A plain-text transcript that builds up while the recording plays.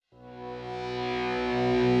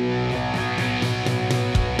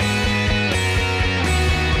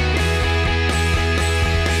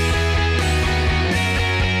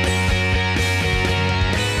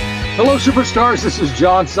Hello, superstars. This is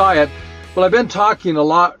John Syatt. Well, I've been talking a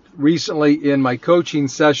lot recently in my coaching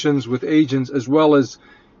sessions with agents, as well as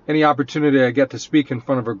any opportunity I get to speak in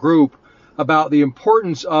front of a group, about the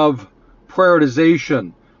importance of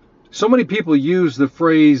prioritization. So many people use the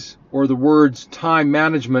phrase or the words time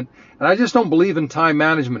management, and I just don't believe in time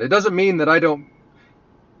management. It doesn't mean that I don't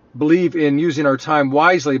believe in using our time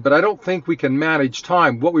wisely, but I don't think we can manage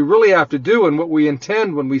time. What we really have to do, and what we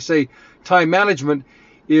intend when we say time management,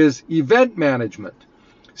 is event management.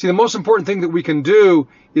 See, the most important thing that we can do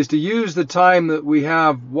is to use the time that we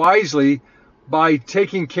have wisely by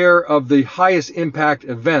taking care of the highest impact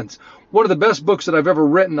events. One of the best books that I've ever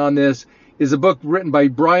written on this is a book written by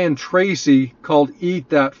Brian Tracy called Eat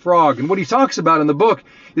That Frog. And what he talks about in the book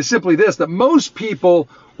is simply this, that most people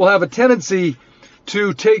will have a tendency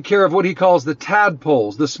to take care of what he calls the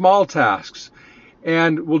tadpoles, the small tasks,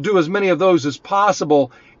 and will do as many of those as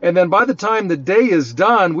possible. And then by the time the day is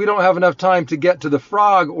done, we don't have enough time to get to the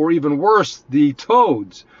frog, or even worse, the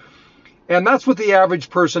toads. And that's what the average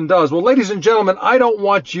person does. Well, ladies and gentlemen, I don't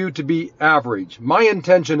want you to be average. My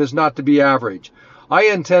intention is not to be average. I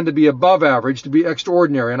intend to be above average, to be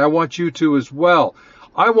extraordinary, and I want you to as well.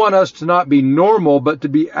 I want us to not be normal, but to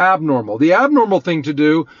be abnormal. The abnormal thing to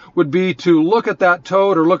do would be to look at that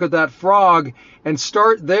toad or look at that frog and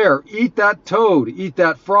start there. Eat that toad, eat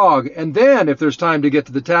that frog, and then if there's time to get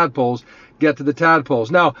to the tadpoles, get to the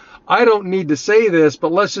tadpoles. Now, I don't need to say this,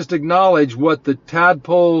 but let's just acknowledge what the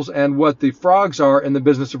tadpoles and what the frogs are in the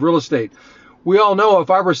business of real estate. We all know, if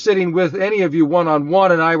I were sitting with any of you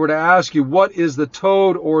one-on-one and I were to ask you what is the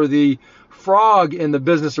toad or the frog in the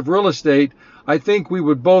business of real estate, I think we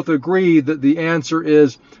would both agree that the answer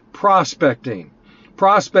is prospecting.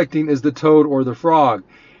 Prospecting is the toad or the frog.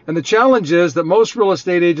 And the challenge is that most real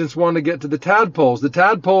estate agents want to get to the tadpoles. The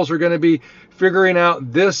tadpoles are going to be figuring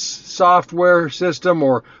out this software system,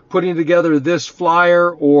 or putting together this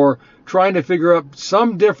flyer, or trying to figure out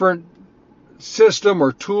some different system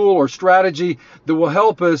or tool or strategy that will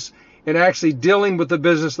help us in actually dealing with the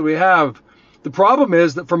business that we have. The problem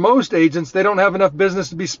is that for most agents, they don't have enough business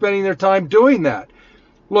to be spending their time doing that.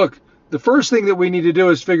 Look, the first thing that we need to do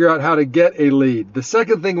is figure out how to get a lead. The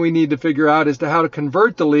second thing we need to figure out is how to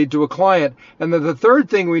convert the lead to a client. And then the third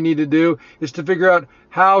thing we need to do is to figure out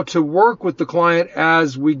how to work with the client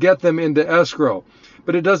as we get them into escrow.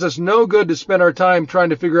 But it does us no good to spend our time trying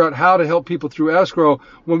to figure out how to help people through escrow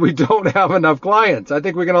when we don't have enough clients. I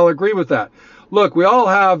think we can all agree with that. Look, we all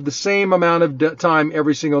have the same amount of time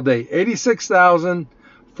every single day,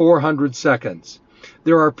 86,400 seconds.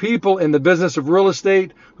 There are people in the business of real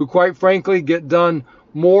estate who, quite frankly, get done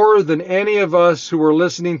more than any of us who are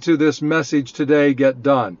listening to this message today get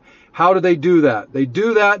done. How do they do that? They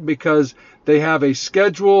do that because they have a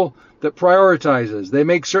schedule that prioritizes. They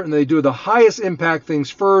make certain they do the highest impact things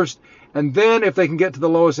first, and then if they can get to the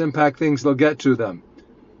lowest impact things, they'll get to them.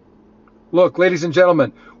 Look, ladies and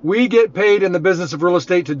gentlemen, we get paid in the business of real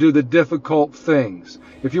estate to do the difficult things.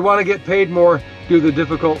 If you want to get paid more, do the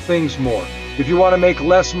difficult things more. If you want to make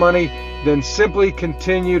less money, then simply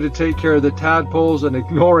continue to take care of the tadpoles and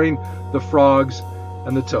ignoring the frogs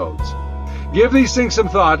and the toads. Give these things some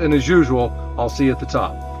thought, and as usual, I'll see you at the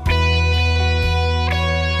top.